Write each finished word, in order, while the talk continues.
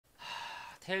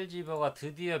테일즈위버가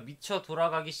드디어 미쳐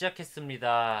돌아가기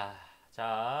시작했습니다.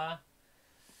 자,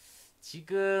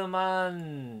 지금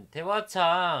한 대화창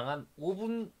한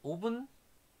 5분?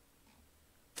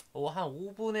 한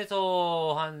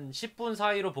 5분에서 한 10분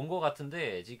사이로 본 것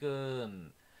같은데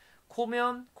지금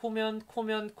코면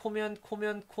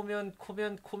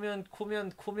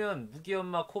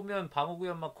무기연마 코면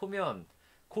방어구연마 코면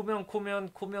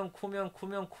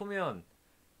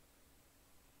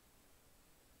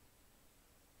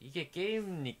이게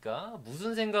게임입니까?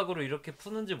 무슨 생각으로 이렇게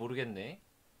푸는지 모르겠네.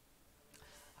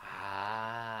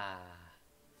 아,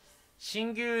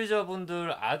 신규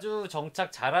유저분들 아주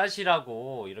정착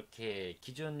잘하시라고 이렇게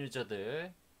기존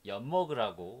유저들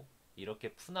엿먹으라고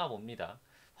이렇게 푸나 봅니다.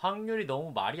 확률이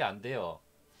너무 말이 안 돼요.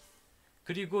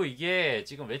 그리고 이게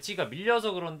지금 웨치가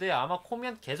밀려서 그런데 아마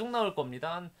코면 계속 나올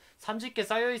겁니다. 한 30개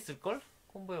쌓여 있을걸?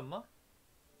 콤보 연마?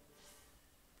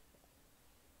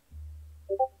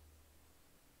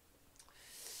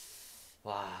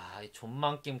 와, 이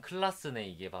존만 게임 클라스네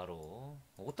이게 바로.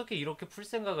 어떻게 이렇게 풀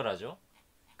생각을 하죠?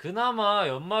 그나마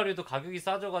연마류도 가격이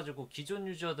싸져가지고 기존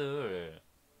유저들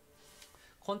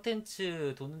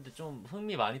컨텐츠 도는데 좀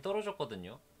흥미 많이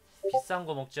떨어졌거든요. 비싼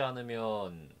거 먹지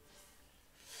않으면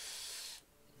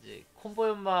이제 콤보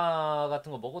연마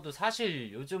같은 거 먹어도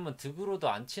사실 요즘은 득으로도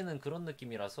안 치는 그런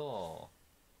느낌이라서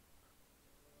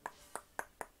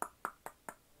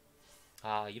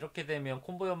아, 이렇게 되면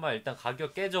콤보 연마 일단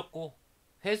가격 깨졌고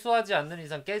회수하지 않는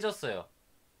이상 깨졌어요.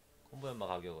 콤보 연마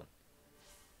가격은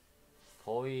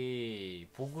거의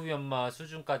보급 연마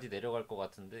수준까지 내려갈 것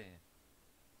같은데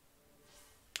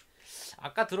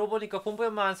아까 들어보니까 콤보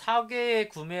연마 한 4개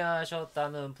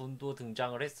구매하셨다는 분도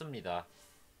등장을 했습니다.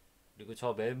 그리고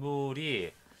저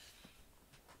매물이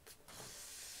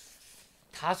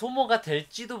다 소모가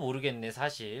될지도 모르겠네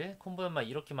사실. 콤보 연마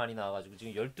이렇게 많이 나와가지고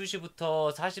지금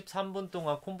 12시부터 43분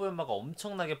동안 콤보 연마가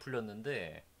엄청나게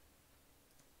풀렸는데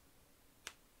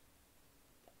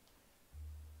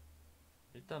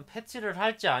일단 패치를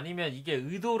할지 아니면 이게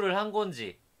의도를 한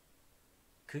건지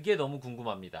그게 너무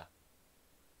궁금합니다.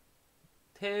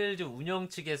 테일즈 운영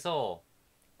측에서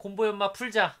콤보 연마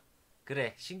풀자.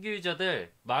 그래, 신규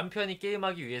유저들 마음 편히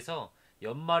게임하기 위해서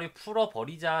연말이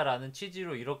풀어버리자라는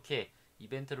취지로 이렇게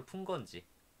이벤트를 푼 건지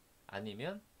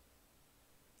아니면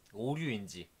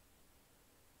오류인지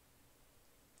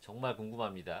정말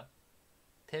궁금합니다.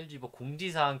 테일즈위버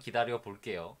공지사항 기다려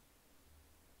볼게요.